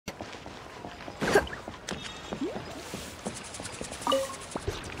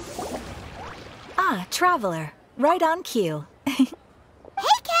traveler. Right on cue. Hey,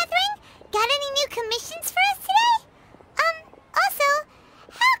 Catherine! Got any new commissions for us today? Also,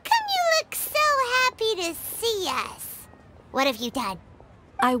 how come you look so happy to see us? What have you done?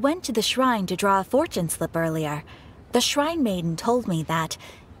 I went to the shrine to draw a fortune slip earlier. The shrine maiden told me that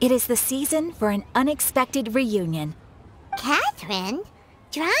it is the season for an unexpected reunion. Catherine?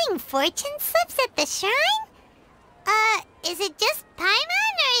 Drawing fortune slips at the shrine? Is it just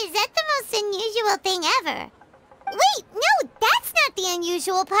Paimon, or is that the most unusual thing ever? Wait, no, that's not the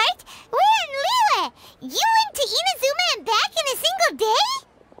unusual part. We're in Liyue. You went to Inazuma and back in a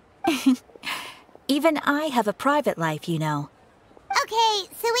single day? Even I have a private life, you know. Okay,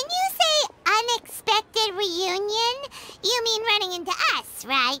 so when you say unexpected reunion, you mean running into us,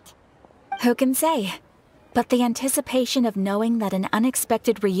 right? Who can say? But the anticipation of knowing that an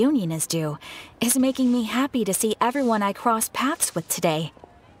unexpected reunion is due is making me happy to see everyone I cross paths with today.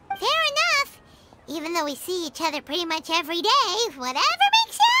 Fair enough. Even though we see each other pretty much every day, whatever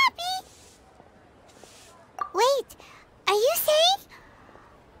makes you happy. Wait, are you saying?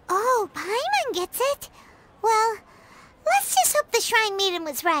 Oh, Paimon gets it. Well, let's just hope the Shrine Maiden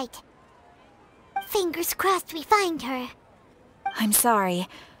was right. Fingers crossed we find her. I'm sorry.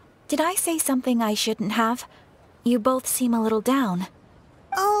 Did I say something I shouldn't have? You both seem a little down.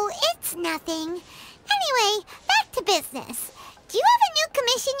 Oh, it's nothing. Anyway, back to business. Do you have a new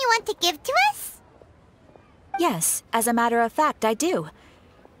commission you want to give to us? Yes, as a matter of fact, I do.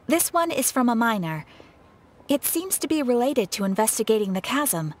 This one is from a miner. It seems to be related to investigating the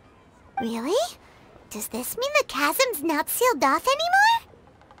chasm. Really? Does this mean the chasm's not sealed off anymore?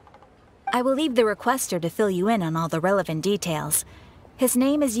 I will leave the requester to fill you in on all the relevant details. His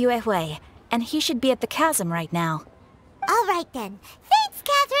name is Yue, and he should be at the chasm right now. All right then. Thanks,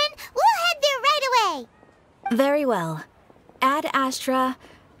 Catherine. We'll head there right away. Very well. Ad Astra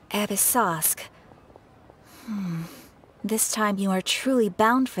Abyssosk. This time you are truly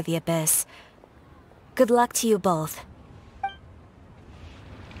bound for the Abyss. Good luck to you both.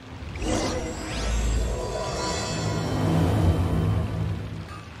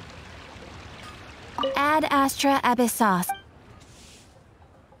 Ad Astra Abyssosk.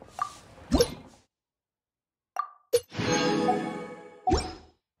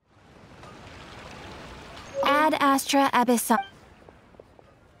 Ad Astra Abyssosk.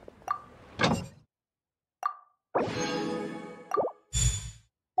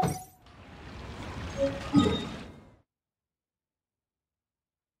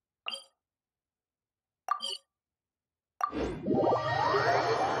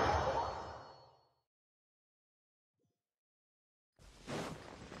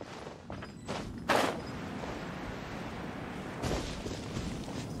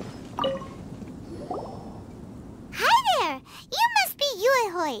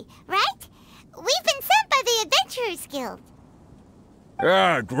 Right? We've been sent by the Adventurers Guild.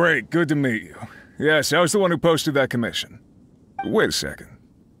 Ah, great. Good to meet you. Yes, I was the one who posted that commission. Wait a second.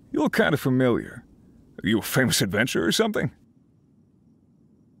 You look kind of familiar. Are you a famous adventurer or something?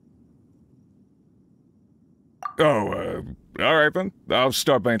 Oh, alright then. I'll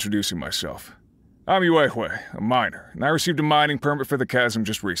start by introducing myself. I'm Yue, a miner, and I received a mining permit for the chasm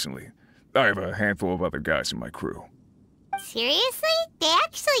just recently. I have a handful of other guys in my crew. Seriously? They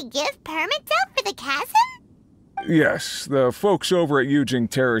actually give permits out for the chasm? Yes, the folks over at Yujing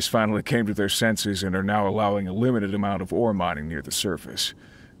Terrace finally came to their senses and are now allowing a limited amount of ore mining near the surface.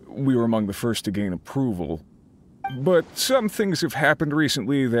 We were among the first to gain approval. But some things have happened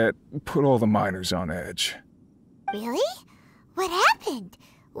recently that put all the miners on edge. Really? What happened?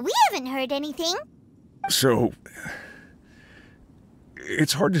 We haven't heard anything. So,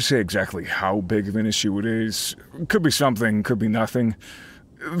 it's hard to say exactly how big of an issue it is. Could be something, could be nothing.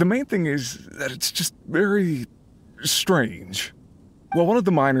 The main thing is that it's just very strange. While one of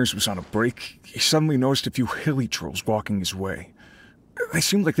the miners was on a break, he suddenly noticed a few hilly trolls walking his way. They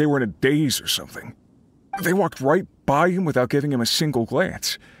seemed like they were in a daze or something. They walked right by him without giving him a single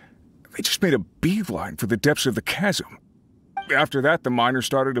glance. They just made a beeline for the depths of the chasm. After that, the miner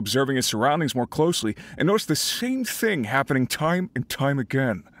started observing his surroundings more closely and noticed the same thing happening time and time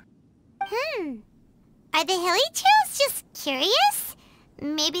again. Are the hilly trolls just curious?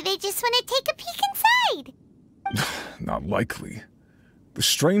 Maybe they just want to take a peek inside. Not likely. The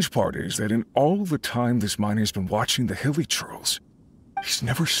strange part is that in all the time this miner's been watching the hilly trolls, he's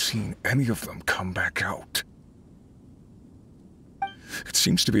never seen any of them come back out. It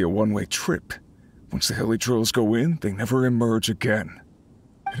seems to be a one-way trip. Once the hilly trolls go in, they never emerge again.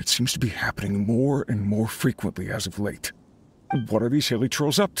 And it seems to be happening more and more frequently as of late. What are these hilly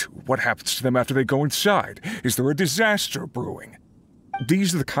trolls up to? What happens to them after they go inside? Is there a disaster brewing?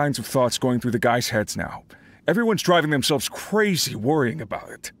 These are the kinds of thoughts going through the guys' heads now. Everyone's driving themselves crazy worrying about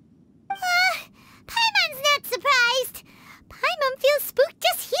it. Paimon's not surprised. Paimon feels spooked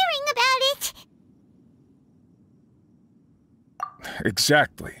just hearing about it.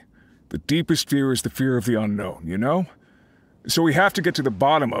 Exactly. The deepest fear is the fear of the unknown, you know? So we have to get to the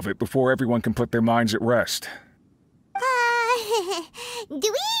bottom of it before everyone can put their minds at rest.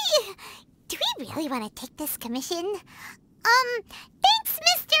 Do we really want to take this commission? Thanks,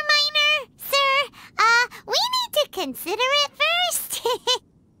 Mr. Miner, sir. We need to consider it first.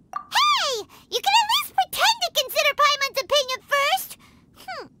 Hey! You can at least pretend to consider Paimon's opinion first!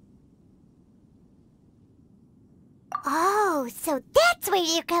 Oh, so that's where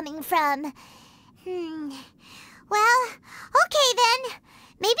you're coming from. Well, okay then.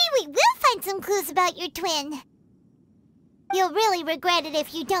 Maybe we will find some clues about your twin. You'll really regret it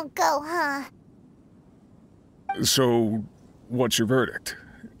if you don't go, huh? So, what's your verdict?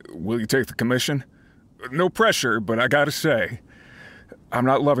 Will you take the commission? No pressure, but I gotta say, I'm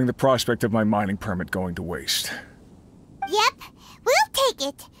not loving the prospect of my mining permit going to waste. Yep, we'll take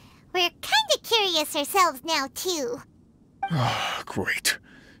it. We're kinda curious ourselves now, too. Great.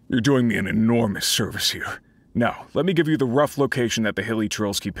 You're doing me an enormous service here. Now, let me give you the rough location that the hilly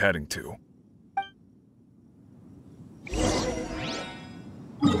trails keep heading to.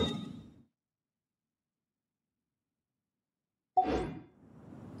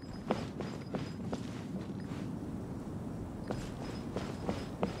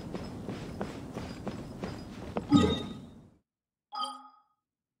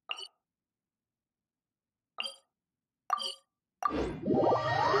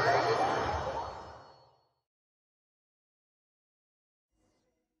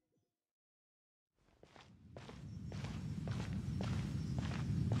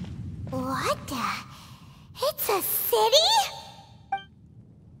 What the? It's a city?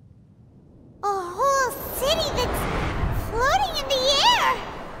 A whole city that's floating in the air!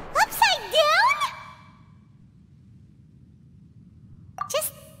 Upside down?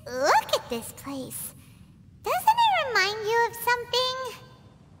 Just look at this place. Doesn't it remind you of something?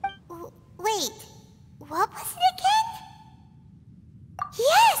 Wait, what was it again?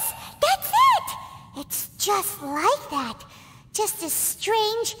 Yes, that's it! It's just like that. Just as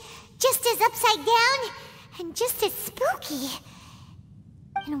strange, just as upside down, and just as spooky.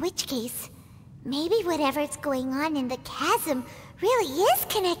 In which case, maybe whatever's going on in the chasm really is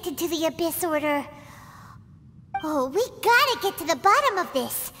connected to the Abyss Order. Oh, we gotta get to the bottom of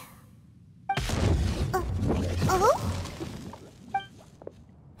this.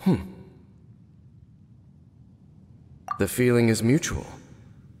 The feeling is mutual.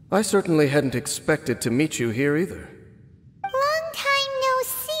 I certainly hadn't expected to meet you here either. Long time no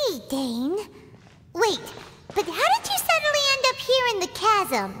see, Dane. Wait, but how did you suddenly end up here in the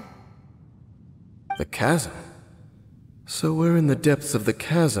chasm? The chasm? So we're in the depths of the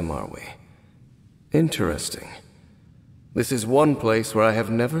chasm, are we? Interesting. This is one place where I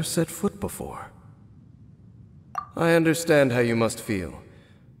have never set foot before. I understand how you must feel.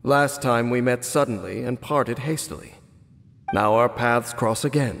 Last time we met suddenly and parted hastily. Now our paths cross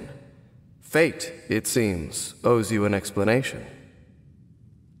again. Fate, it seems, owes you an explanation.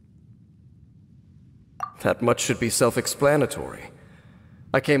 That much should be self-explanatory.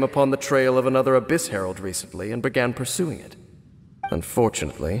 I came upon the trail of another Abyss Herald recently and began pursuing it.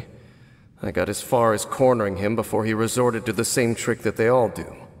 Unfortunately, I got as far as cornering him before he resorted to the same trick that they all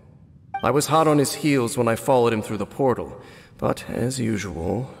do. I was hot on his heels when I followed him through the portal, but as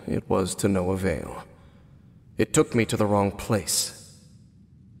usual, it was to no avail. It took me to the wrong place.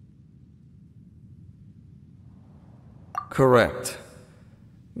 Correct.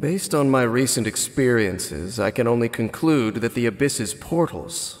 Based on my recent experiences, I can only conclude that the Abyss's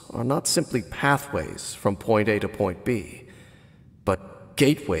portals are not simply pathways from point A to point B, but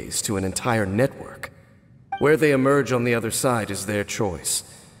gateways to an entire network. Where they emerge on the other side is their choice.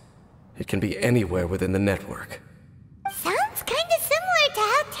 It can be anywhere within the network. Sounds kinda similar to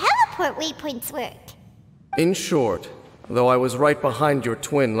how teleport waypoints work. In short, though I was right behind your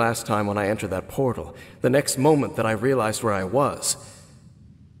twin last time when I entered that portal, the next moment that I realized where I was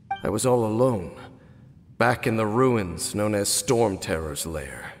all alone, back in the ruins known as Storm Terror's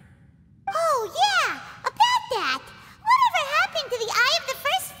lair. Oh yeah, about that! Whatever happened to the Eye of the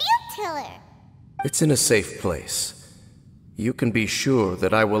First Field Tiller? It's in a safe place. You can be sure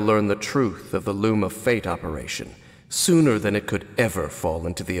that I will learn the truth of the Loom of Fate operation sooner than it could ever fall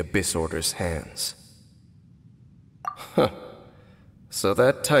into the Abyss Order's hands. Huh. So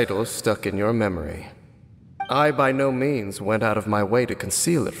that title stuck in your memory. I by no means went out of my way to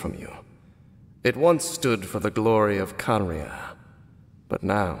conceal it from you. It once stood for the glory of Enkanomiya, But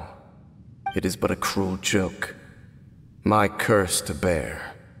now, it is but a cruel joke. My curse to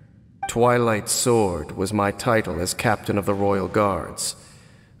bear. Twilight Sword was my title as captain of the Royal Guards,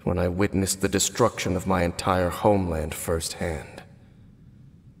 when I witnessed the destruction of my entire homeland firsthand.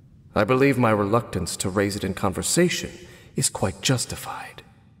 I believe my reluctance to raise it in conversation is quite justified.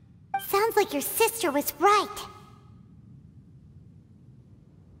 Sounds like your sister was right.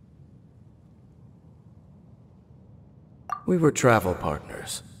 We were travel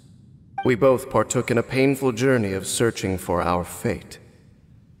partners. We both partook in a painful journey of searching for our fate.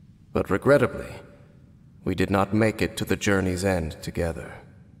 But regrettably, we did not make it to the journey's end together.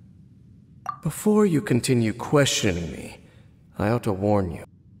 Before you continue questioning me, I ought to warn you.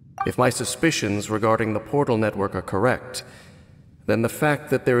 If my suspicions regarding the portal network are correct, then the fact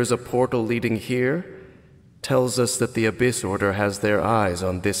that there is a portal leading here tells us that the Abyss Order has their eyes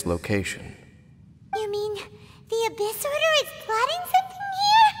on this location. You mean the Abyss Order is plotting something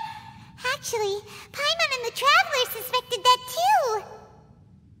here? Actually, Paimon and the Traveler suspected that too.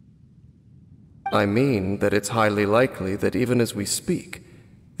 I mean that it's highly likely that even as we speak,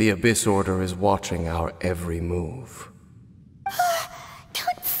 the Abyss Order is watching our every move.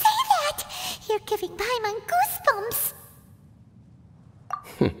 Don't say that! You're giving Paimon goosebumps.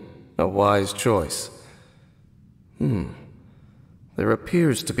 A wise choice. There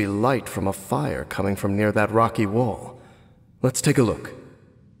appears to be light from a fire coming from near that rocky wall. Let's take a look.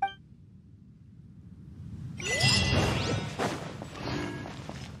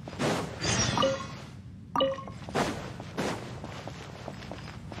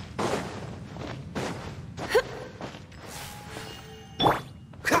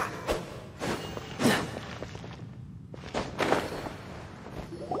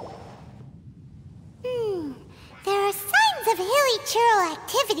 Churl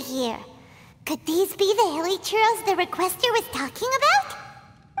activity here. Could these be the hilly churls the Requester was talking about?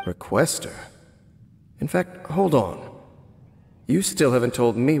 Requester? In fact, hold on. You still haven't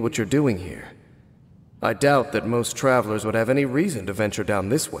told me what you're doing here. I doubt that most travelers would have any reason to venture down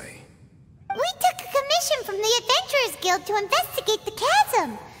this way. We took a commission from the Adventurers Guild to investigate the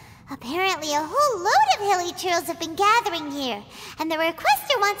chasm. Apparently a whole load of hilly churls have been gathering here, and the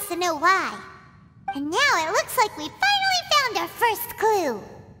Requester wants to know why. And now it looks like we finally found our first clue.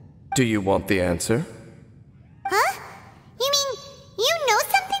 Do you want the answer? Huh? You mean you know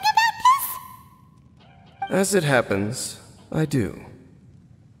something about this? As it happens, I do.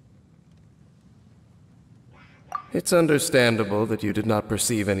 It's understandable that you did not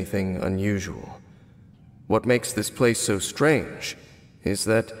perceive anything unusual. What makes this place so strange is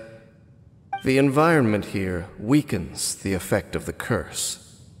that the environment here weakens the effect of the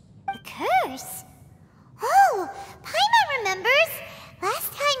curse. The curse? Oh, Paimon remembers!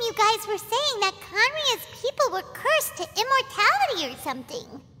 Last time you guys were saying that Conria's people were cursed to immortality or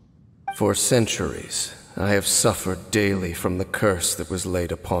something. For centuries, I have suffered daily from the curse that was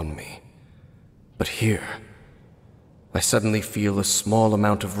laid upon me. But here, I suddenly feel a small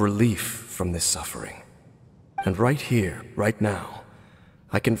amount of relief from this suffering. And right here, right now,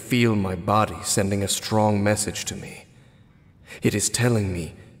 I can feel my body sending a strong message to me. It is telling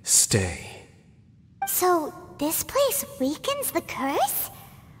me, stay. So, this place weakens the curse?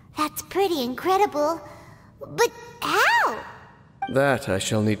 That's pretty incredible. But how? That I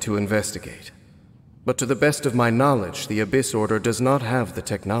shall need to investigate. But to the best of my knowledge, the Abyss Order does not have the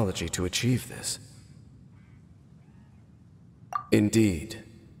technology to achieve this. Indeed.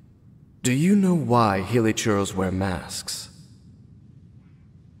 Do you know why Hilichurls wear masks?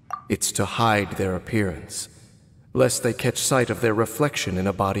 It's to hide their appearance, lest they catch sight of their reflection in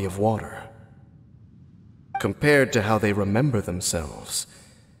a body of water. Compared to how they remember themselves,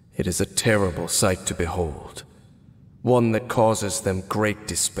 it is a terrible sight to behold, one that causes them great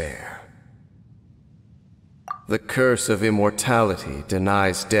despair. The curse of immortality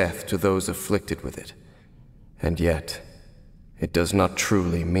denies death to those afflicted with it, and yet, it does not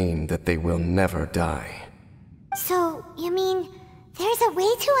truly mean that they will never die. So, you mean there's a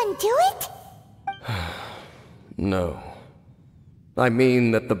way to undo it? No. I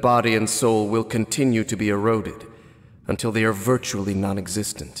mean that the body and soul will continue to be eroded until they are virtually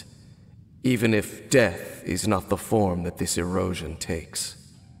non-existent, even if death is not the form that this erosion takes.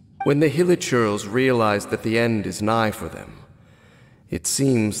 When the Hilichurls realize that the end is nigh for them, it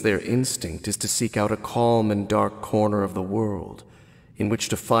seems their instinct is to seek out a calm and dark corner of the world in which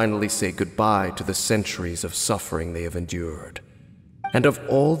to finally say goodbye to the centuries of suffering they have endured. And of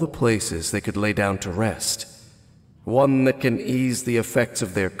all the places they could lay down to rest, one that can ease the effects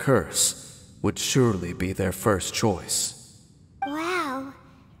of their curse would surely be their first choice. Wow.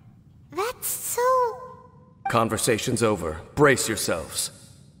 That's so... Conversation's over. Brace yourselves.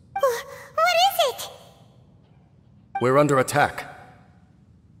 What is it? We're under attack.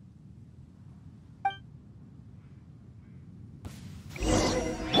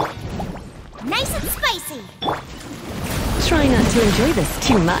 Nice and spicy. Try not to enjoy this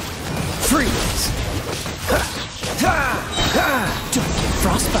too much. Freeze! Don't get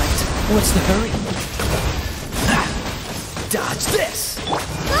frostbite. What's the hurry? Dodge this!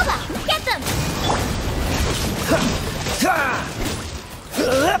 Boba, get them!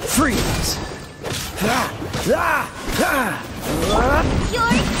 Freeze!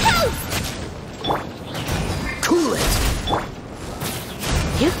 You're toast! Cool it!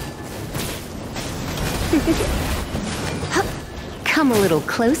 Come a little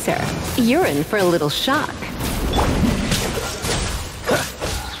closer. You're in for a little shock.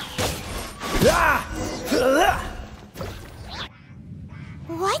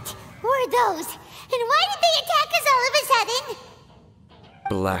 What were those? And why did they attack us all of a sudden?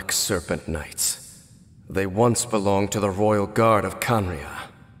 Black Serpent Knights. They once belonged to the Royal Guard of Canria.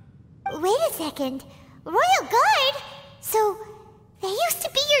 Wait a second. Royal Guard? So, they used to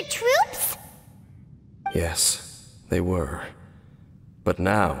be your troops? Yes, they were. But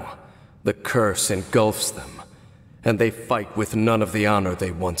now, the curse engulfs them, and they fight with none of the honor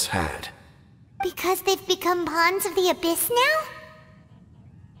they once had. Because they've become pawns of the Abyss now?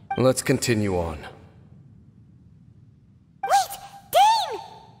 Let's continue on. Wait!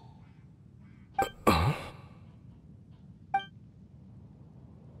 Dane!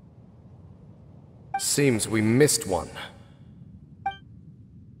 Seems we missed one.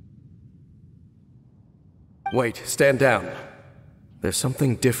 Wait, stand down. There's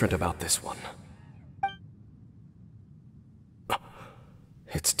something different about this one.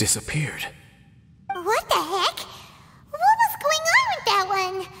 It's disappeared. What the heck? What was going on with that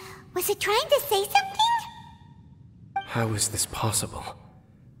one? Was it trying to say something? How is this possible?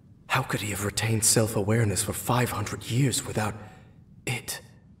 How could he have retained self-awareness for 500 years without it?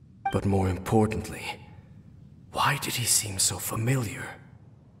 But more importantly, why did he seem so familiar?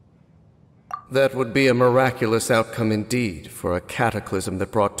 That would be a miraculous outcome indeed for a cataclysm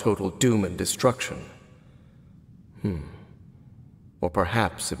that brought total doom and destruction. Or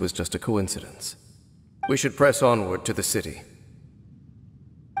perhaps it was just a coincidence. We should press onward to the city.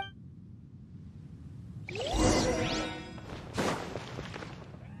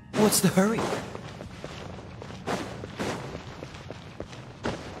 What's the hurry?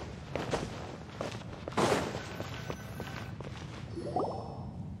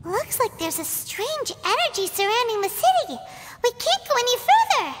 Looks like there's a strange energy surrounding the city. We can't go any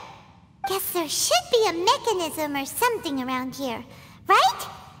further. Guess there should be a mechanism or something around here, right?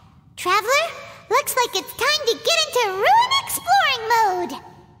 Traveler, looks like it's time to get into ruin exploring mode.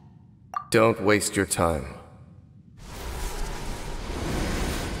 Don't waste your time.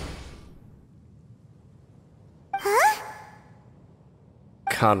 Huh?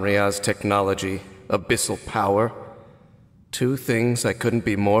 Canria's technology, abyssal power. Two things I couldn't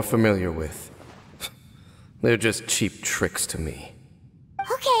be more familiar with. They're just cheap tricks to me.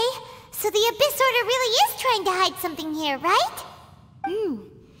 Okay, so the Abyss Order really is trying to hide something here, right?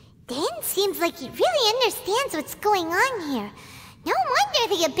 Dan seems like he really understands what's going on here. No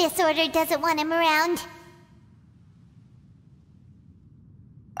wonder the Abyss Order doesn't want him around.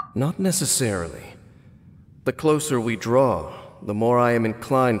 Not necessarily. The closer we draw, the more I am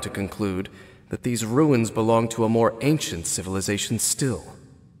inclined to conclude that these ruins belong to a more ancient civilization still.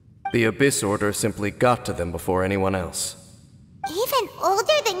 The Abyss Order simply got to them before anyone else. Even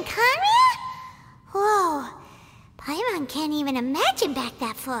older than Canria? Whoa, Paimon can't even imagine back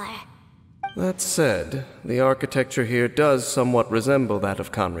that far. That said, the architecture here does somewhat resemble that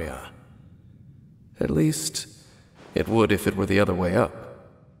of Canria. At least, it would if it were the other way up.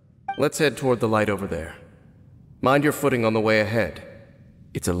 Let's head toward the light over there. Mind your footing on the way ahead.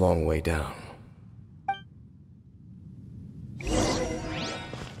 It's a long way down.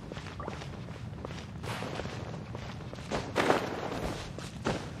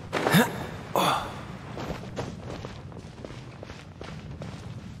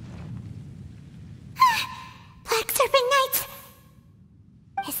 Black Serpent Knights!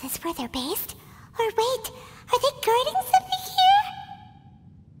 Is this where they're based? Or wait, are they guarding something here?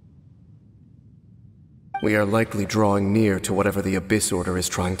 We are likely drawing near to whatever the Abyss Order is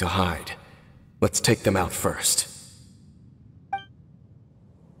trying to hide. Let's take them out first.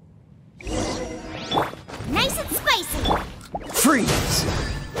 Nice and spicy! Freeze!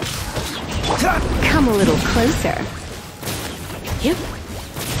 Come a little closer. Yep.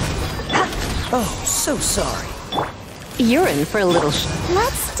 Oh, so sorry. You're in for a little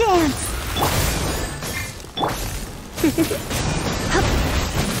Let's dance!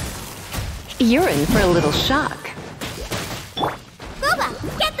 You're in for a little shock. Boba,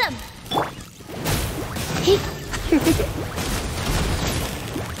 get them!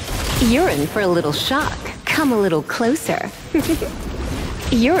 You're in for a little shock. Come a little closer.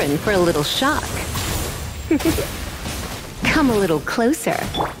 You're in for a little shock. Come a little closer.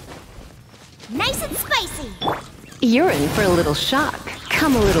 Nice and spicy! You're in for a little shock.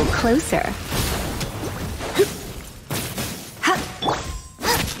 Come a little closer.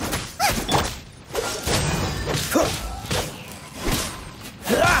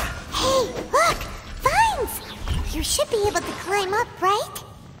 Hey, look! Vines! You should be able to climb up, right?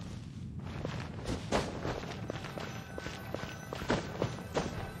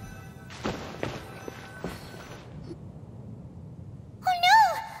 Oh no!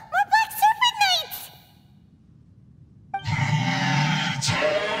 More Black Serpent Knights!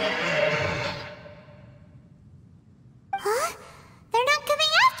 Huh? They're not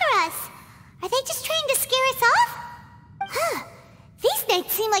coming after us! Are they just trying to scare us off? Huh. These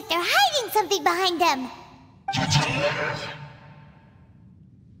knights seem like they're hiding something behind them.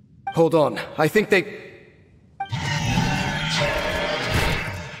 Hold on, I think they... They're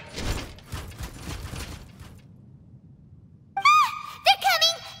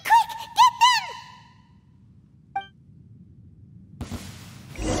coming! Quick, get them!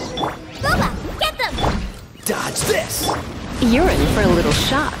 Boba, get them! Dodge this! You're in for a little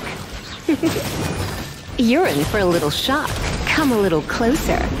shock. You're in for a little shock. Come a little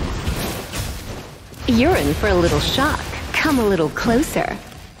closer. You're in for a little shock. Come a little closer.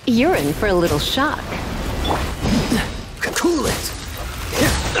 You're in for a little shock. Cool it!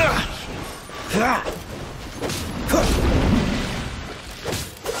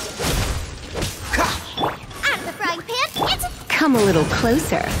 Out of the frying pan, it's a... Come a little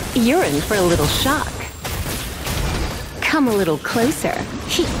closer. You're in for a little shock. Come a little closer.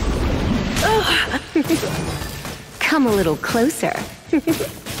 Come a little closer.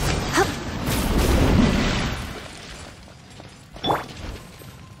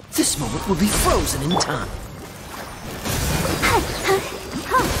 This moment will be frozen in time.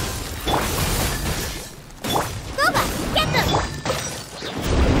 Boba, get them!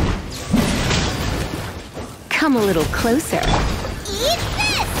 Come a little closer. Eat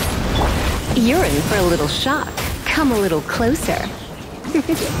this! You're in for a little shock. Come a little closer.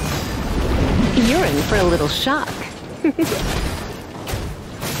 You're in for a little shock.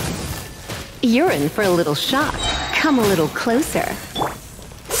 You're in for a little shock. Come a little closer.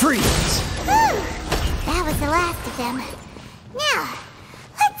 Freeze! Whew. That was the last of them. Now,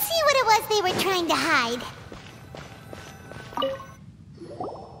 let's see what it was they were trying to hide.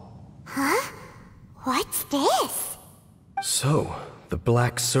 Huh? What's this? So, the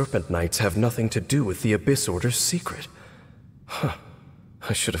Black Serpent Knights have nothing to do with the Abyss Order's secret. Huh.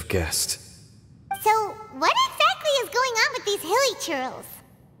 I should have guessed. So, what exactly is going on with these hilly churls?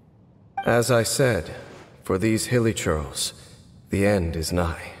 As I said, for these hilly churls, the end is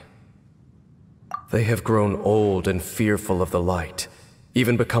nigh. They have grown old and fearful of the light,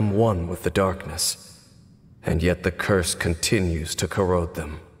 even become one with the darkness. And yet the curse continues to corrode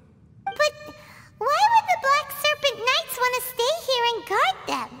them. But why would the Black Serpent Knights want to stay here and guard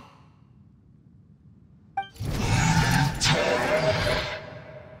them?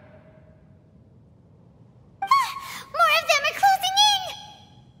 More of them are closing in!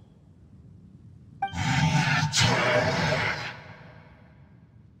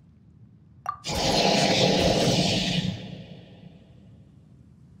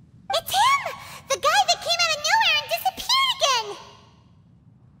 It's him! The guy that came out of nowhere and disappeared again!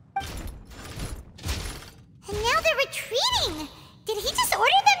 And now they're retreating! Did he just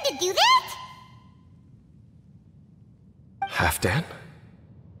order them to do that? Halfdan?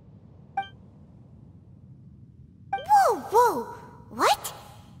 Whoa, whoa! What?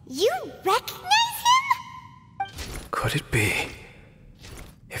 You recognize him? Could it be?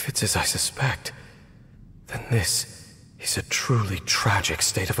 If it's as I suspect, then this is a truly tragic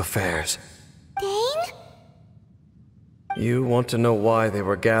state of affairs. Dane? You want to know why they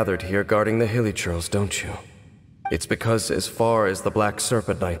were gathered here guarding the hilly churls, don't you? It's because as far as the Black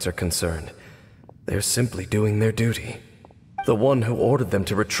Serpent Knights are concerned, they're simply doing their duty. The one who ordered them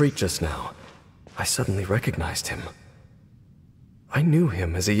to retreat just now, I suddenly recognized him. I knew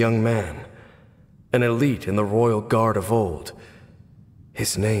him as a young man, an elite in the royal guard of old.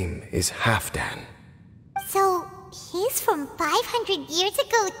 His name is Halfdan. So, he's from 500 years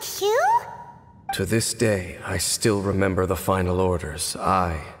ago, too? To this day, I still remember the final orders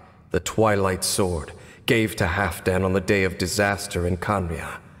I, the Twilight Sword, gave to Halfdan on the day of disaster in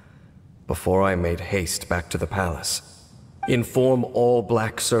Enkanomiya. before I made haste back to the palace. Inform all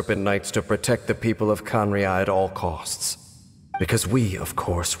Black Serpent Knights to protect the people of Khaenri'ah at all costs. Because we, of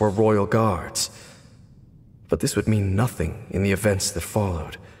course, were royal guards. But this would mean nothing in the events that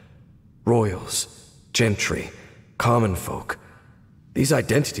followed. Royals, gentry, common folk. These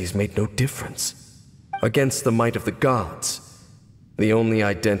identities made no difference. Against the might of the gods, the only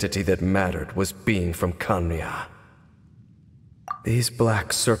identity that mattered was being from Khaenri'ah. These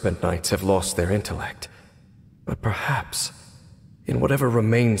Black Serpent Knights have lost their intellect, but perhaps, in whatever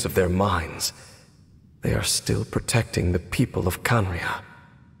remains of their minds, they are still protecting the people of Khaenri'ah.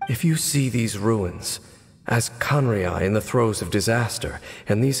 If you see these ruins as Khaenri'ah in the throes of disaster,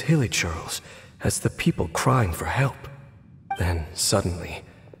 and these hilichurls as the people crying for help, then suddenly,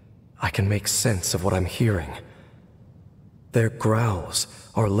 I can make sense of what I'm hearing. Their growls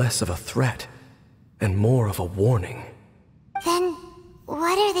are less of a threat and more of a warning. Then,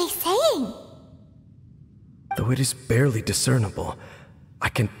 what are they saying? Though it is barely discernible, I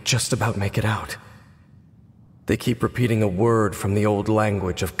can just about make it out. They keep repeating a word from the old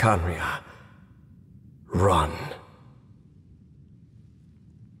language of Khaenri'ah. Run.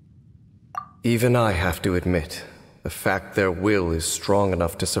 Even I have to admit, the fact their will is strong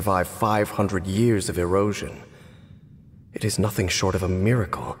enough to survive 500 years of erosion. It is nothing short of a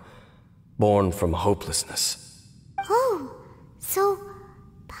miracle, born from hopelessness. Oh, so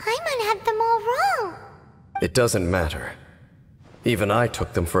Paimon had them all wrong. It doesn't matter. Even I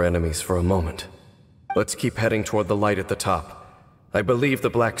took them for enemies for a moment. Let's keep heading toward the light at the top. I believe the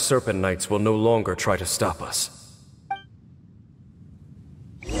Black Serpent Knights will no longer try to stop us.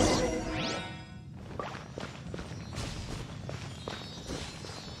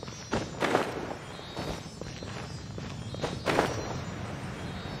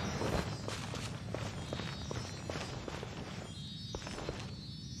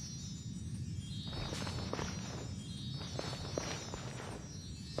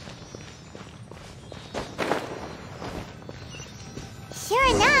 Sure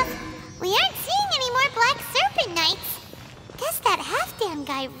enough, we aren't seeing any more Black Serpent Knights. Guess that half-damn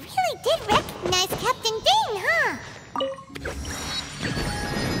guy really did recognize Captain Dane, huh?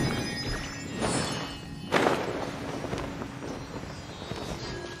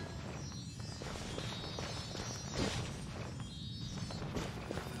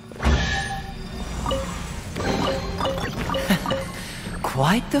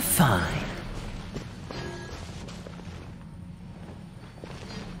 Quite the find.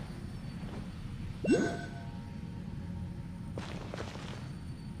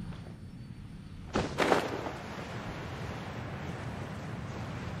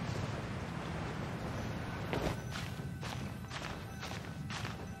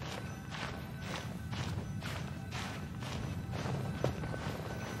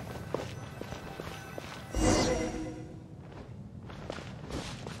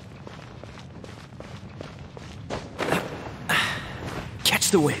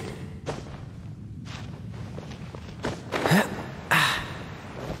 Catch the wind.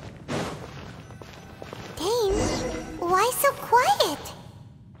 Dane, why so quiet?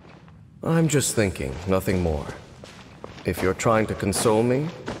 I'm just thinking, nothing more. If you're trying to console me,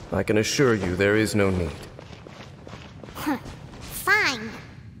 I can assure you there is no need. Fine.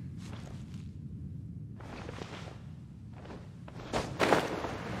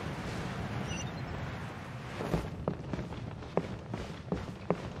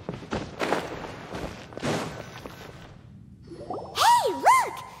 Hey,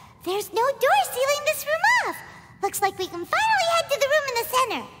 look! There's no door sealing this room off. Looks like we can finally head to the room in the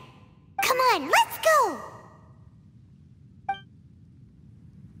center. Come on, let's go!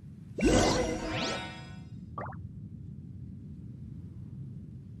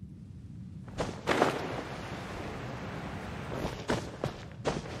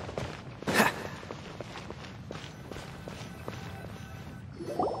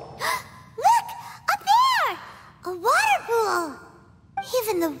 Look! Up there! A water pool!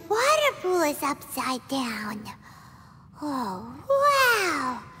 Even the water pool is upside down. Oh,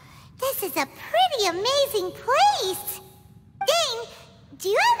 wow! This is a pretty amazing place! Dane, do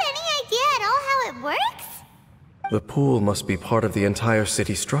you have any idea at all how it works? The pool must be part of the entire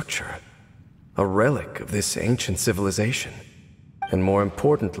city structure. A relic of this ancient civilization. And more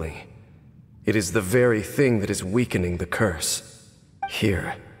importantly, it is the very thing that is weakening the curse.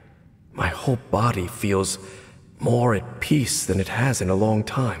 Here, my whole body feels more at peace than it has in a long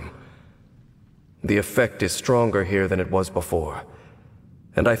time. The effect is stronger here than it was before.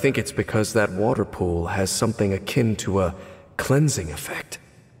 And I think it's because that water pool has something akin to a cleansing effect.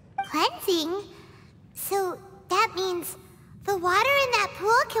 Cleansing? So that means the water in that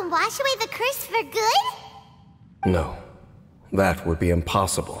pool can wash away the curse for good? No, that would be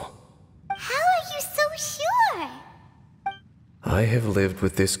impossible. How are you so sure? I have lived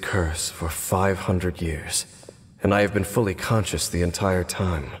with this curse for 500 years, and I have been fully conscious the entire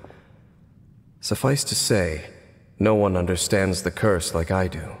time. Suffice to say, no one understands the curse like I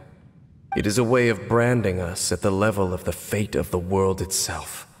do. It is a way of branding us at the level of the fate of the world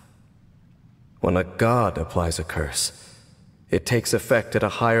itself. When a god applies a curse, it takes effect at a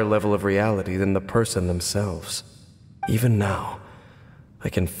higher level of reality than the person themselves. Even now, I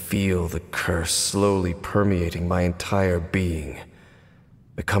can feel the curse slowly permeating my entire being,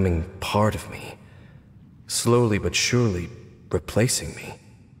 becoming part of me, slowly but surely replacing me.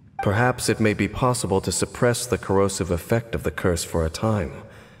 Perhaps it may be possible to suppress the corrosive effect of the curse for a time,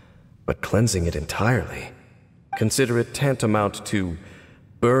 but cleansing it entirely, consider it tantamount to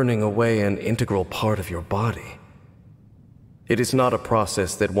burning away an integral part of your body. It is not a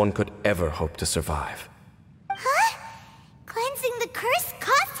process that one could ever hope to survive. Huh? Cleansing the curse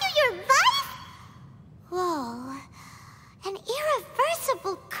cost you your life? Whoa. An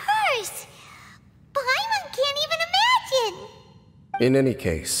irreversible curse. Paimon can't even imagine. In any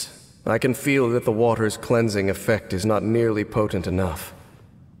case, I can feel that the water's cleansing effect is not nearly potent enough.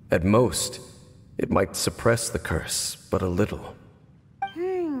 At most, it might suppress the curse, but a little.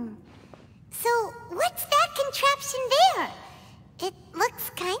 So, what's that contraption there? It looks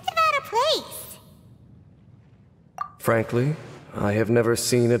kind of out of place. Frankly, I have never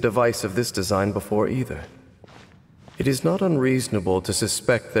seen a device of this design before either. It is not unreasonable to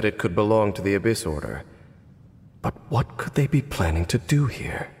suspect that it could belong to the Abyss Order. But what could they be planning to do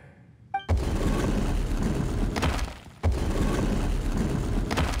here?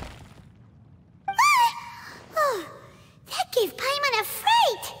 Oh, that gave Paimon a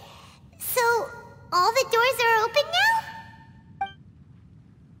fright. So, all the doors are open now?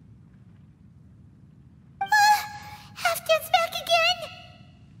 Halfdan's back again!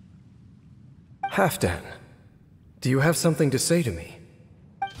 Halfdan, do you have something to say to me?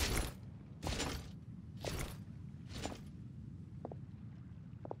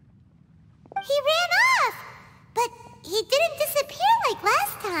 He ran off! But he didn't disappear like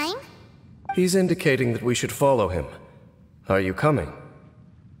last time. He's indicating that we should follow him. Are you coming?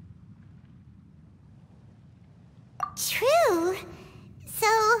 True. So,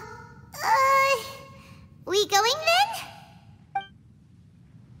 we going then?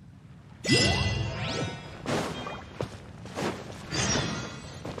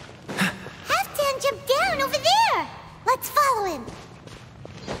 Halfdan jumped down over there! Let's follow him.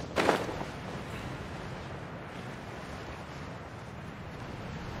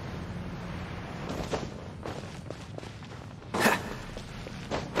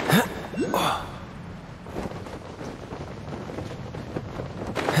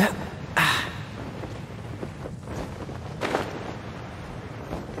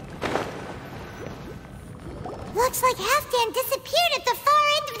 Looks like Halfdan disappeared at the far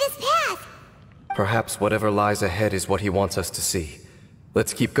end of this path. Perhaps whatever lies ahead is what he wants us to see.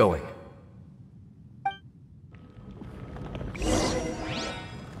 Let's keep going.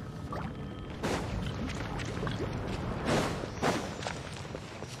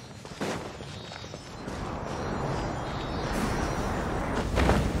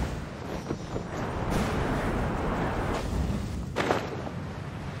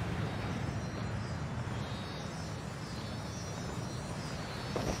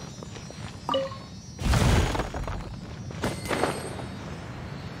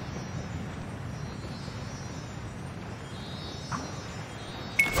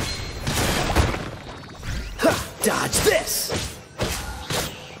 Dodge this!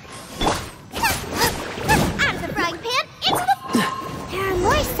 Out of the frying pan, into the... There are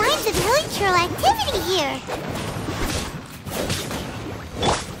more signs of elytral activity here.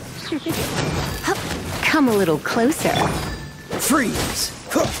 Come a little closer. Freeze!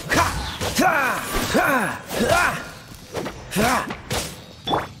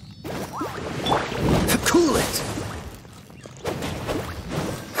 Cool it!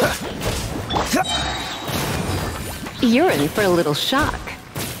 You're in for a little shock.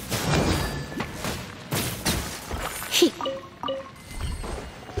 He...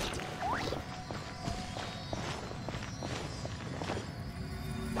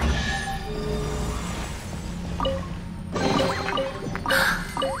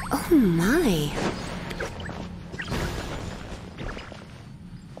 Oh my.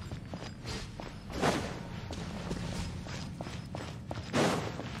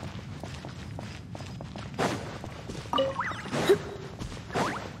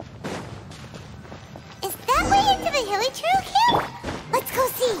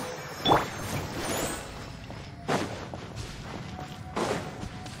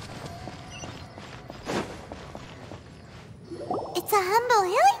 It's a humble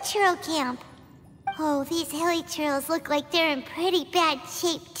hilichurl camp. Oh, these hilichurls look like they're in pretty bad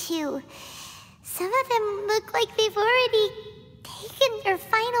shape, too. Some of them look like they've already taken their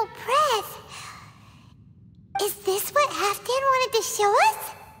final breath. Is this what Halfdan wanted to show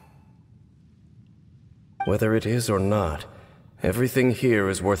us? Whether it is or not, everything here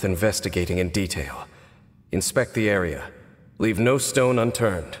is worth investigating in detail. Inspect the area. Leave no stone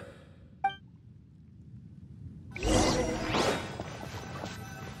unturned.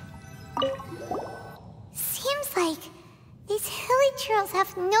 Seems like these hilichurls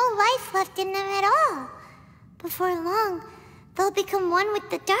have no life left in them at all. Before long, they'll become one with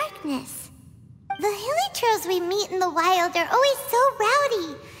the darkness. The hilichurls we meet in the wild are always so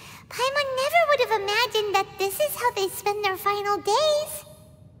rowdy. Paimon never would have imagined that this is how they spend their final days.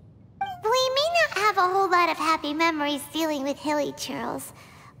 We may not have a whole lot of happy memories dealing with hilichurls,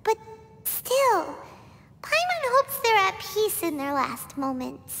 but still, Paimon hopes they're at peace in their last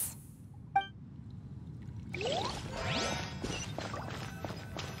moments.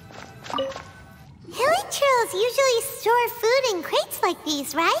 Hilichurls usually store food in crates like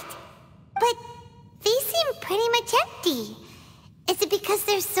these, right? But these seem pretty much empty. Is it because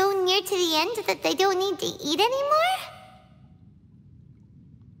they're so near to the end that they don't need to eat anymore?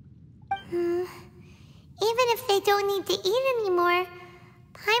 Even if they don't need to eat anymore,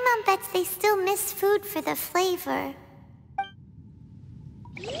 Paimon bets they still miss food for the flavor.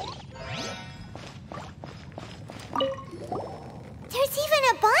 There's even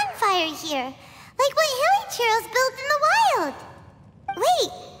a bonfire here, like what hilichurls built in the wild.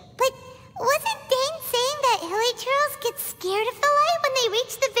 Wait, but wasn't Dane saying that hilichurls get scared of the light when they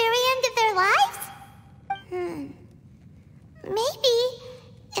reach the very end of their lives? Maybe,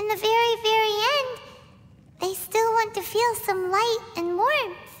 in the very, very end, they still want to feel some light and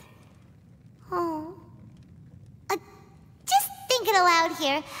warmth. Oh. Just thinking aloud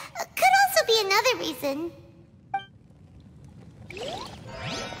here. Could also be another reason.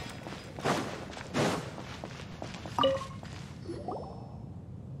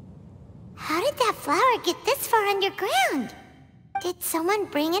 How did that flower get this far underground? Did someone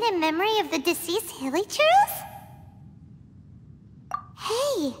bring it in memory of the deceased hilichurls?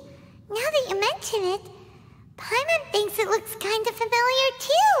 Hey, now that you mention it, Paimon thinks it looks kind of familiar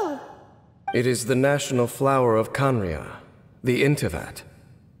too. It is the national flower of Khaenri'ah, the Intivat.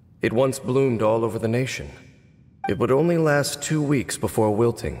 It once bloomed all over the nation. It would only last 2 weeks before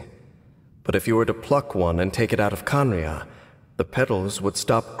wilting. But if you were to pluck one and take it out of Khaenri'ah, the petals would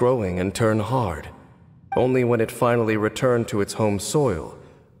stop growing and turn hard. Only when it finally returned to its home soil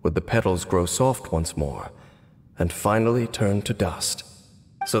would the petals grow soft once more, and finally turn to dust.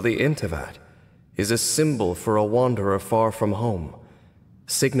 So the Intivat is a symbol for a wanderer far from home,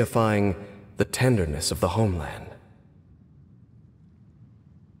 signifying the tenderness of the homeland.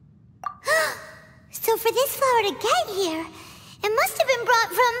 So for this flower to get here, it must have been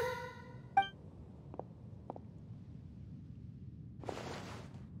brought from...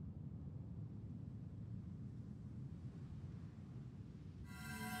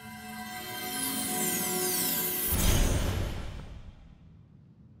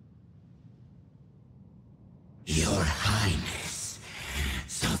 Your Highness,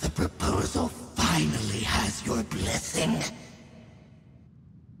 so the proposal finally has your blessing?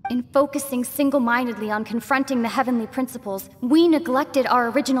 In focusing single-mindedly on confronting the heavenly principles, we neglected our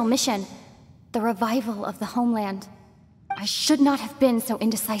original mission, the revival of the homeland. I should not have been so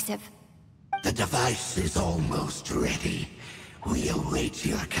indecisive. The device is almost ready. We await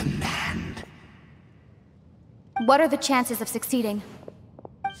your command. What are the chances of succeeding?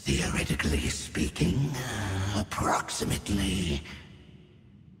 Theoretically speaking, approximately.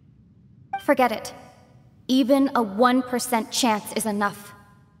 Forget it. Even a 1% chance is enough.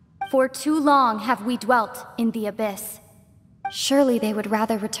 For too long have we dwelt in the abyss. Surely they would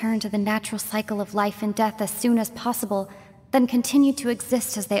rather return to the natural cycle of life and death as soon as possible than continue to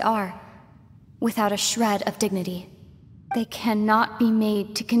exist as they are, without a shred of dignity. They cannot be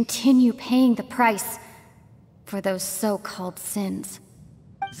made to continue paying the price for those so-called sins.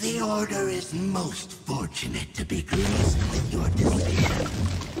 The Order is most fortunate to be graced with your decision.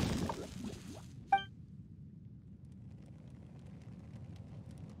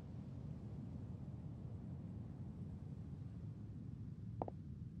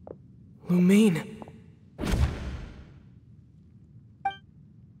 Lumine.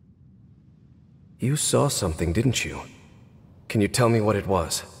 You saw something, didn't you? Can you tell me what it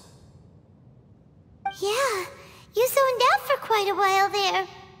was? Yeah, you zoned out for quite a while there.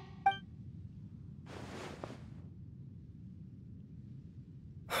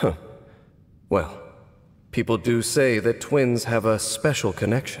 Huh. Well, People do say that twins have a special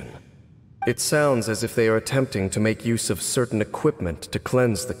connection. It sounds as if they are attempting to make use of certain equipment to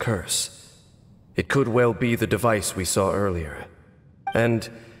cleanse the curse. It could well be the device we saw earlier. And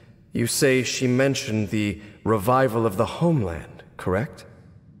you say she mentioned the revival of the homeland, correct?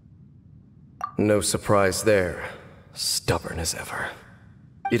 No surprise there. Stubborn as ever.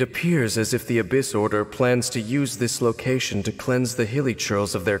 It appears as if the Abyss Order plans to use this location to cleanse the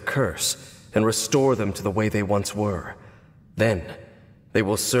Hilichurls of their curse and restore them to the way they once were. Then, they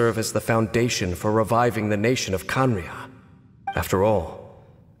will serve as the foundation for reviving the nation of Khaenri'ah. After all,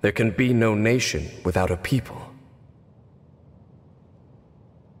 there can be no nation without a people.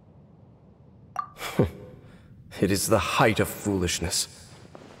 It is the height of foolishness.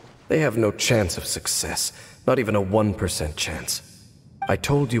 They have no chance of success, not even a 1% chance. I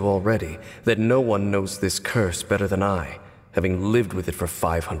told you already that no one knows this curse better than I, having lived with it for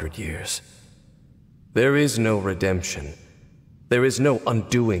 500 years. There is no redemption. There is no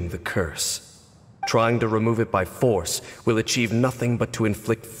undoing the curse. Trying to remove it by force will achieve nothing but to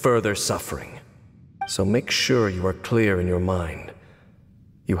inflict further suffering. So make sure you are clear in your mind.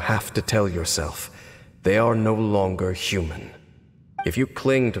 You have to tell yourself, they are no longer human. If you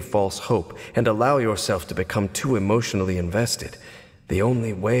cling to false hope and allow yourself to become too emotionally invested, the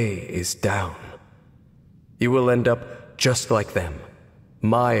only way is down. You will end up just like them,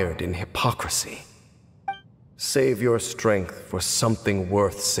 mired in hypocrisy. Save your strength for something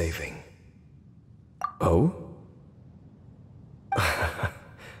worth saving. Oh?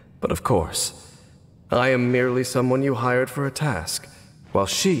 But of course, I am merely someone you hired for a task, while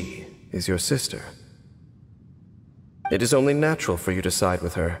she is your sister. It is only natural for you to side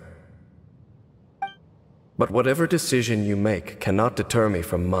with her. But whatever decision you make cannot deter me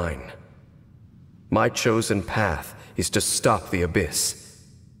from mine. My chosen path is to stop the Abyss.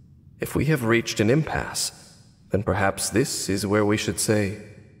 If we have reached an impasse, then perhaps this is where we should say...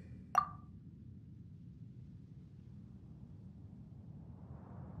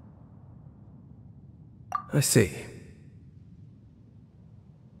 I see.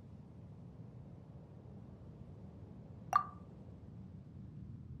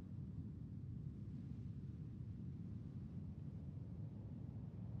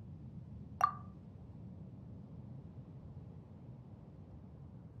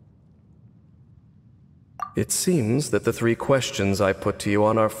 It seems that the 3 questions I put to you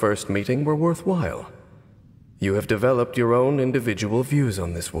on our first meeting were worthwhile. You have developed your own individual views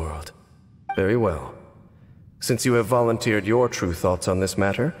on this world. Very well. Since you have volunteered your true thoughts on this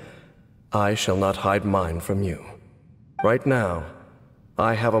matter, I shall not hide mine from you. Right now,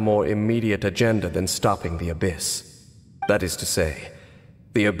 I have a more immediate agenda than stopping the Abyss. That is to say,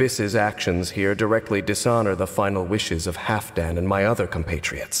 the Abyss's actions here directly dishonor the final wishes of Halfdan and my other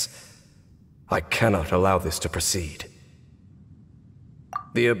compatriots. I cannot allow this to proceed.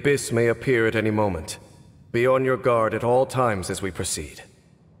 The Abyss may appear at any moment. Be on your guard at all times as we proceed.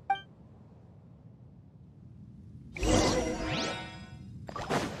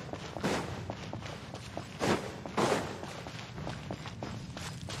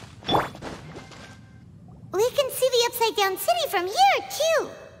 We can see the Upside Down City from here, too!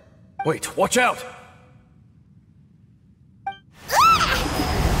 Wait, watch out!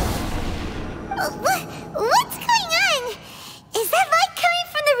 What's going on? Is that light coming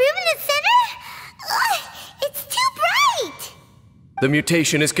from the room in the center? It's too bright! The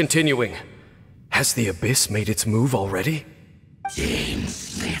mutation is continuing. Has the Abyss made its move already?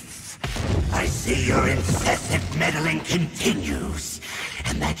 Genshin, I see your incessant meddling continues,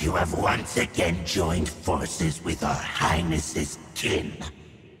 and that you have once again joined forces with our Highness's kin.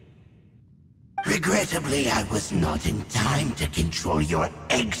 Regrettably, I was not in time to control your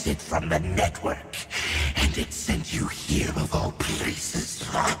exit from the network, and it sent you here of all places.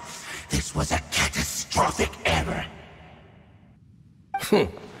 This was a catastrophic error.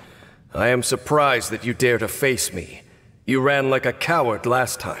 I am surprised that you dare to face me. You ran like a coward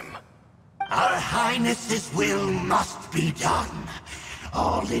last time. Our Highness's will must be done.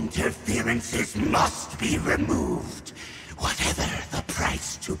 All interferences must be removed, whatever the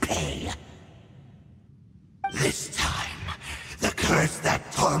price to pay. This time, the curse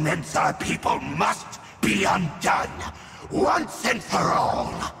that torments our people must be undone, once and for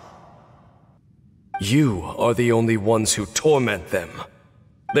all. You are the only ones who torment them.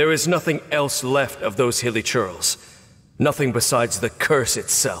 There is nothing else left of those Hilichurls. Nothing besides the curse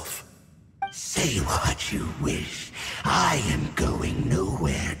itself. Say what you wish. I am going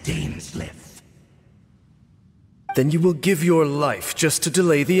nowhere, Dainsleif. Then you will give your life just to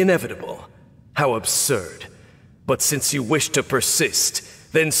delay the inevitable. How absurd. But since you wish to persist,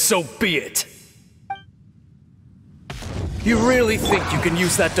 then so be it. You really think you can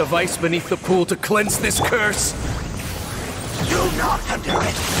use that device beneath the pool to cleanse this curse? Do not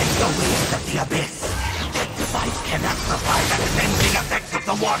underestimate the waves of the abyss. That device cannot provide the cleansing effects of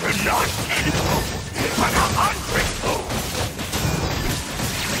the water not tenfold, but 100-fold.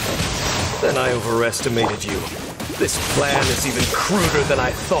 Then I overestimated you. This plan is even cruder than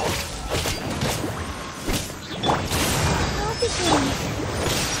I thought.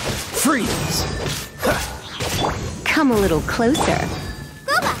 Freeze! Come a little closer.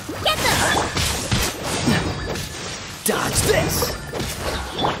 Gooba, get them! Dodge this!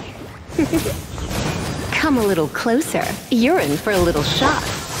 Come a little closer. You're in for a little shock.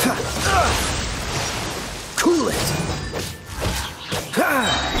 Cool it!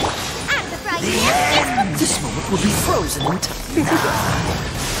 I'm the bride. This moment will be frozen in time.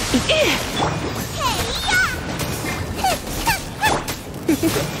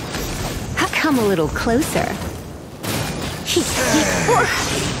 Come a little closer.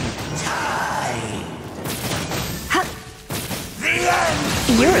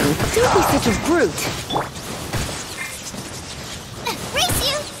 You're in. Don't be such a brute. Race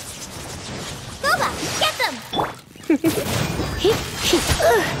you! Gooba, get them!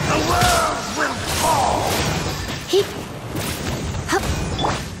 The world will fall!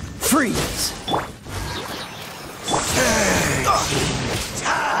 Freeze!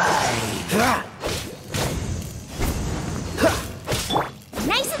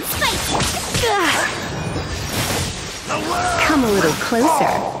 Nice and spicy! Come a little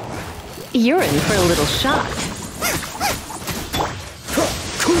closer. You're in for a little shock.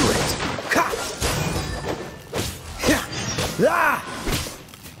 Cool it!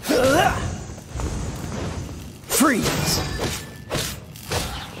 Freeze!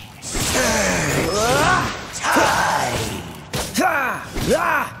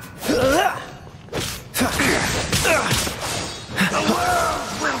 The world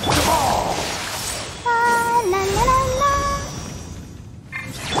will fall! La la la la.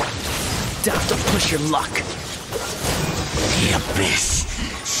 Time to push your luck. The abyss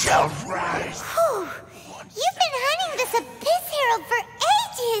shall rise. Whew. You've been hunting this Abyss Herald for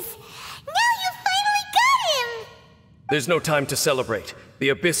ages! Now you finally got him! There's no time to celebrate. The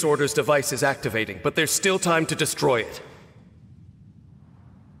Abyss Order's device is activating, but there's still time to destroy it.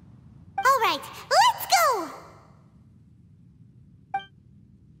 Alright, let's go!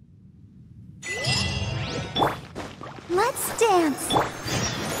 Let's dance!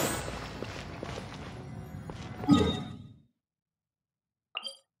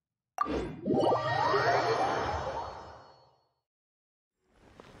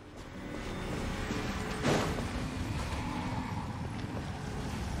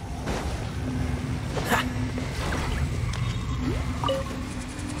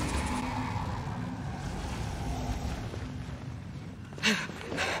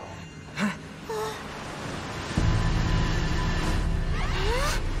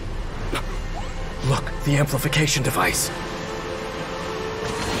 Look, the amplification device.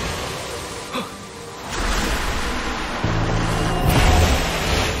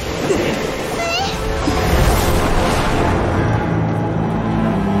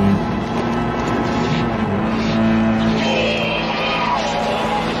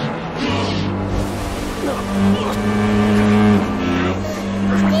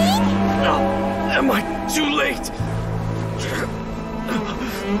 Am I too late?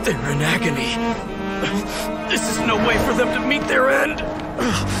 They're in agony. This is no way for them to meet their end.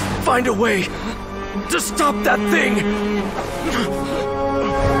 Find a way to stop that thing.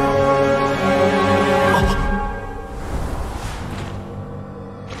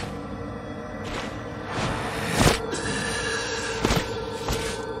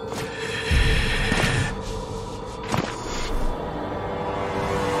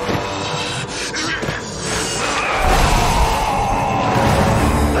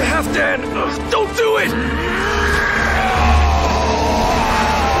 Dan, don't do it!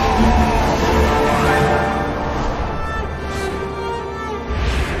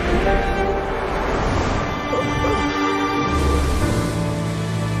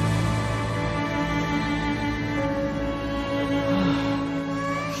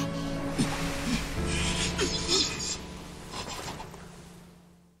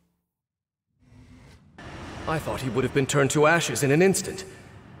 I thought he would have been turned to ashes in an instant.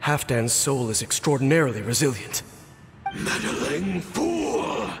 Halfdan's soul is extraordinarily resilient. Meddling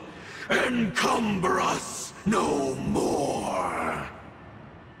fool! Encumber us no more!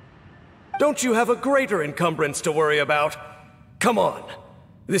 Don't you have a greater encumbrance to worry about? Come on.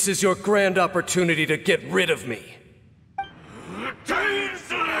 This is your grand opportunity to get rid of me.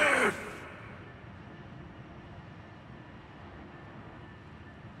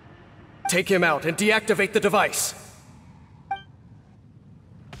 Take him out and deactivate the device.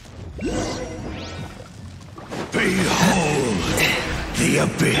 Behold! The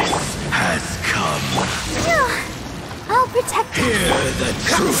abyss has come. I'll protect you. Hear the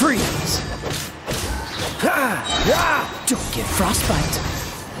truth. Freeze! Don't get frostbite.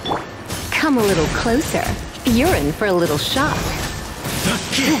 Come a little closer. You're in for a little shock. The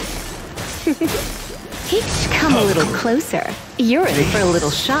gift Come a little closer. You're in for a little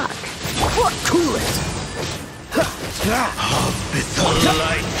shock. Cool it! of the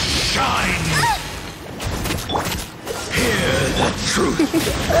light shine. Hear the truth.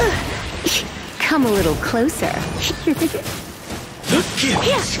 Come a little closer. The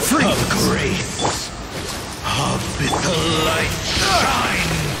gift of grace. Of the light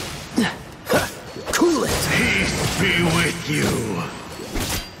shine. Cool it! Peace be with you.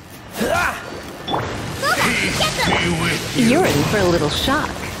 Peace be with you. You're in for a little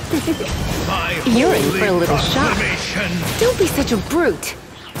shock. My You're in holy for a little shock. proclamation. Don't be such a brute.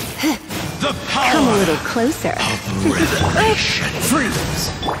 The power Come a little closer. of revelation.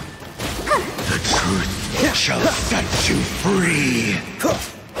 Freeze! The truth shall set you free.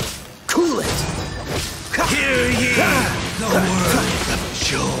 Cool it! Hear ye the words of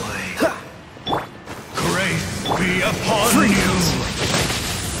joy. Grace be upon you.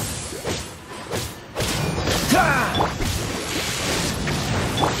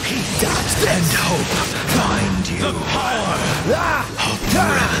 Peace and hope find you. The power of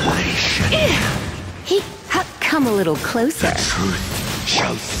revelation. Come a little closer. The truth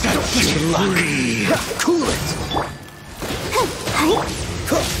shall set you free. Cool it!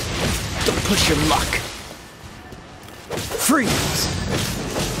 Don't push your luck. Freeze!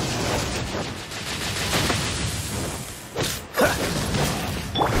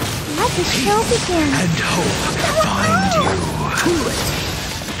 Let the show begin. And hope find you. Cool it!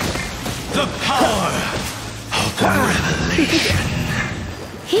 The power of revelation.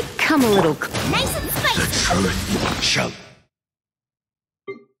 Come a little. Nice and The spicy. truth shall.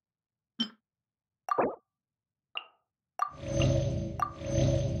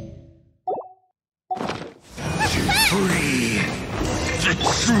 Set you free. The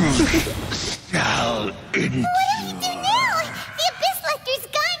truth shall endure. Now, the Abyss Lecter's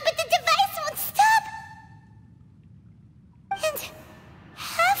gone, but the device won't stop. And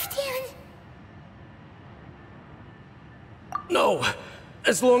Halfdan. No!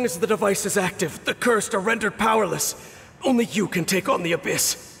 As long as the device is active, the cursed are rendered powerless. Only you can take on the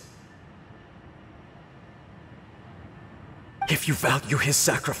Abyss. If you value his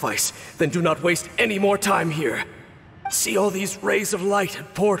sacrifice, then do not waste any more time here. See all these rays of light and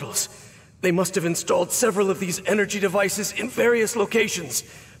portals? They must have installed several of these energy devices in various locations.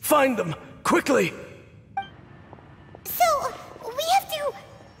 Find them, quickly! So, we have to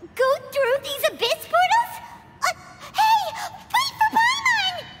go through these Abyss portals? Hey! Wait for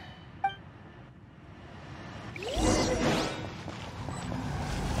Paimon!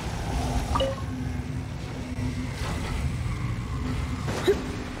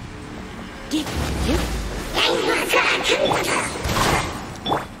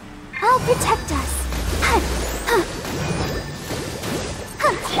 I'll protect us.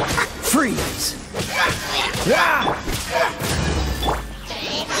 Freeze!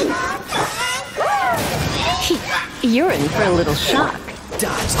 You're in for a little shock.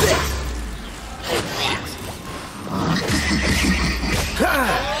 Dodge that!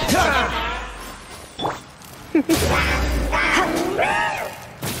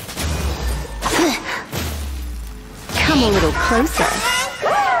 Come a little closer.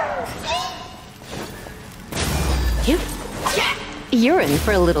 You're in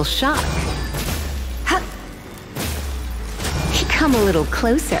for a little shock. Come a little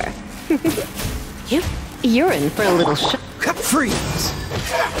closer. You're in for a little shock. Freeze!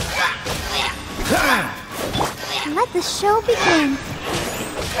 Let the show begin.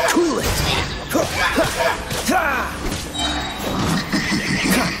 Cool it!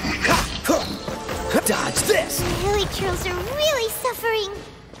 Dodge this! The Hilichurls are really suffering.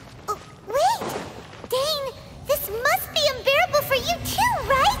 Oh, wait! Dane, this must be unbearable for you too,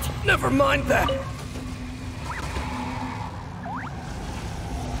 right? Never mind that!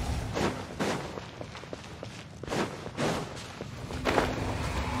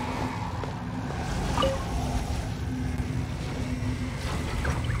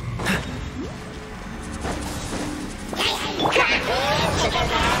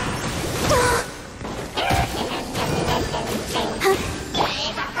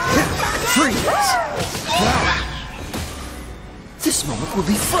 Freeze! This moment will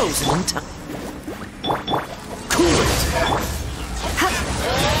be frozen in time. Cool it!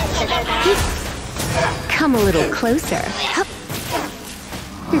 Come a little closer.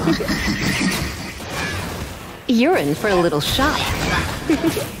 You're in for a little shock.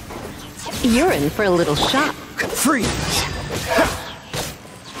 You're in for a little shock. Freeze!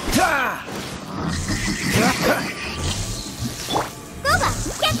 Boba,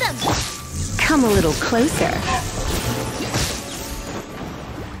 get them! Come a little closer.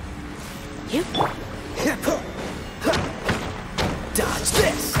 Dodge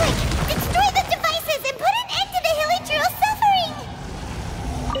this! Quick, destroy the devices and put an end to the Hilichurl's suffering!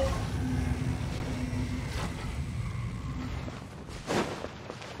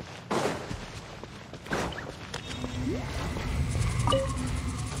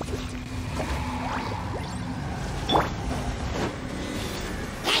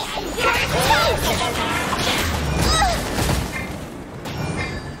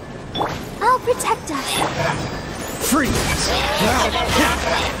 I'll protect us. Freeze!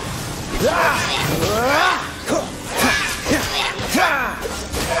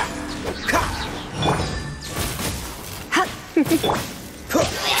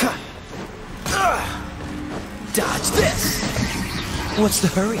 Dodge this! What's the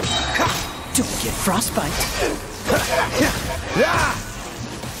hurry? Don't get frostbite.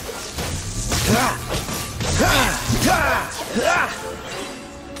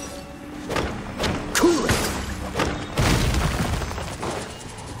 Cool it!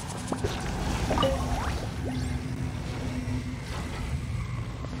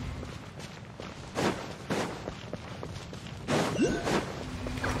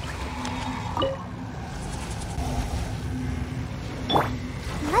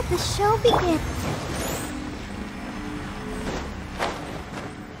 Let the show begin.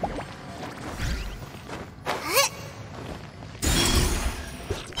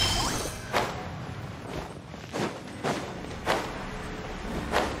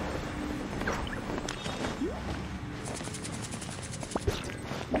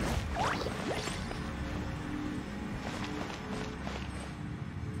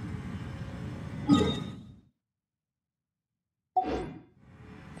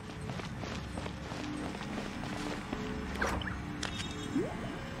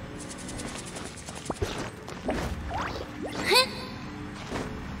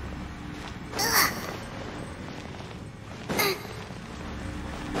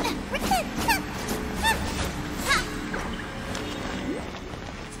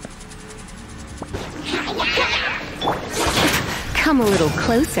 Come a little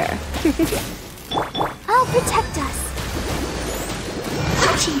closer. I'll protect us.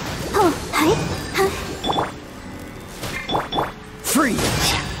 Hachi. Oh, hi. Freeze!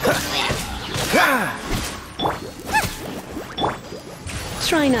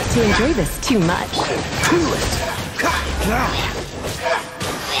 Try not to enjoy this too much. Cool it!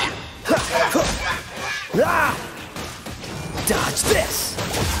 Dodge this!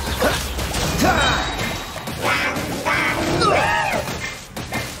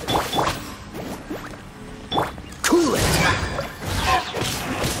 Cool it!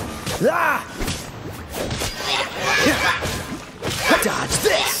 Dodge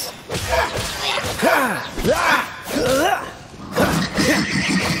this!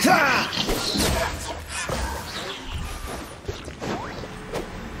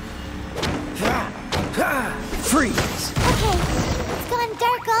 Freeze! Okay, it's gone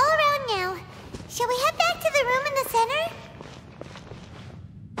dark all around now. Shall we head back to the room in the center?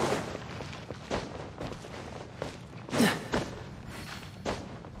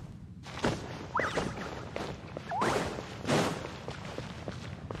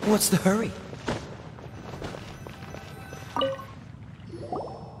 What's the hurry?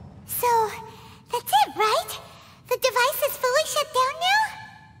 So, that's it, right? The device is fully shut down now?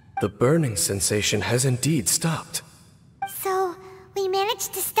 The burning sensation has indeed stopped. So, we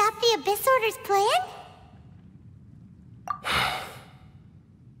managed to stop the Abyss Order's plan?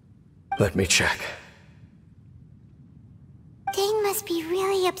 Let me check. Dane must be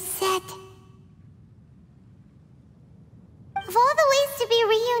really upset. Of all the ways to be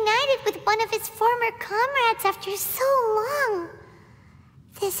reunited with one of his former comrades after so long,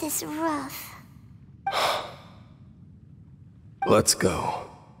 this is rough. Let's go.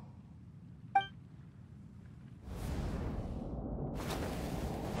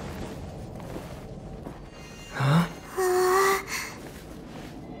 Huh?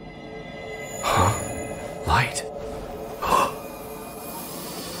 Light.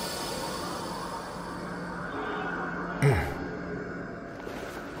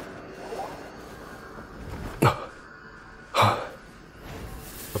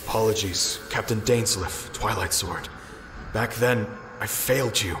 Apologies, Captain Dainsleif, Twilight Sword. Back then, I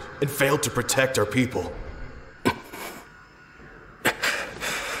failed you, and failed to protect our people.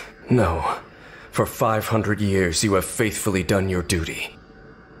 No. For 500 years, you have faithfully done your duty.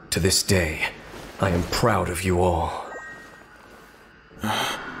 To this day, I am proud of you all.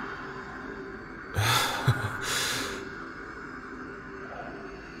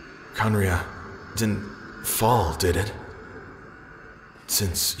 Khaenri'ah didn't fall, did it?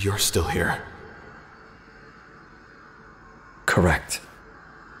 Since you're still here. Correct.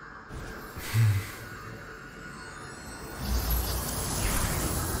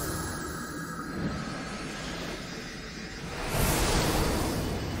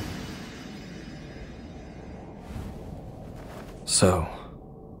 So,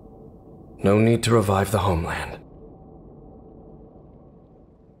 no need to revive the homeland.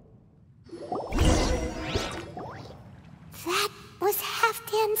 That was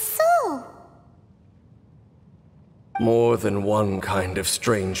Halfdan's soul. More than one kind of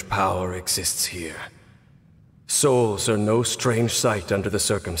strange power exists here. Souls are no strange sight under the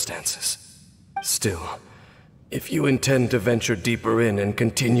circumstances. Still, if you intend to venture deeper in and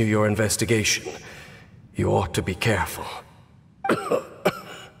continue your investigation, you ought to be careful.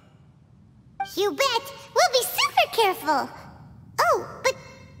 You bet! We'll be super careful! Oh, but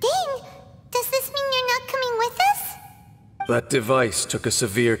Dane, does this mean you're not coming with us? That device took a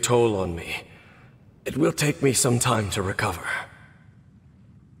severe toll on me. It will take me some time to recover.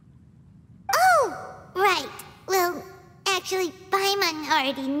 Oh, right. Well, actually, Paimon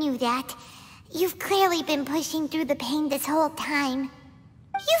already knew that. You've clearly been pushing through the pain this whole time.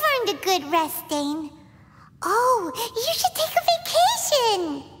 You've earned a good rest, Dane. Oh, you should take a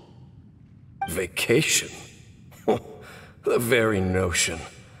vacation! Vacation? The very notion.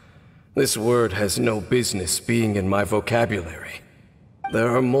 This word has no business being in my vocabulary.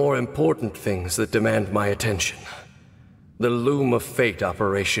 There are more important things that demand my attention. The Loom of Fate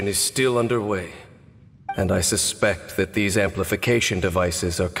operation is still underway, and I suspect that these amplification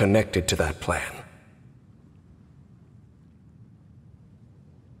devices are connected to that plan.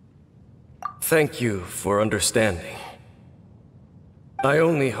 Thank you for understanding. I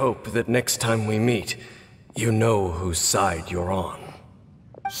only hope that next time we meet, you know whose side you're on.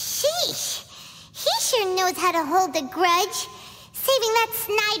 Sheesh! He sure knows how to hold a grudge, saving that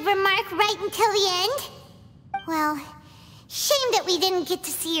snide remark right until the end. Well, shame that we didn't get to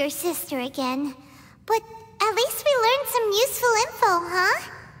see your sister again. But at least we learned some useful info, huh?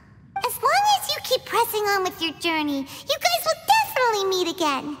 As long as you keep pressing on with your journey, you guys will definitely meet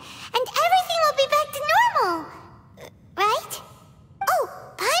again. And everything will be back to normal. Right? Oh,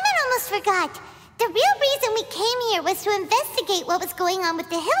 Paimon almost forgot. The real reason we came here was to investigate what was going on with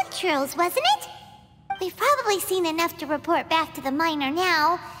the Hilichurls, wasn't it? We've probably seen enough to report back to the miner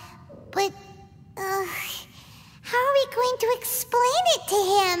now. But, how are we going to explain it to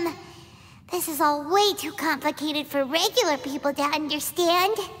him? This is all way too complicated for regular people to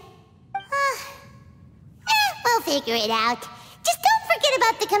understand. We'll figure it out. Just don't forget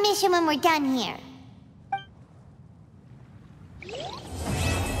about the commission when we're done here.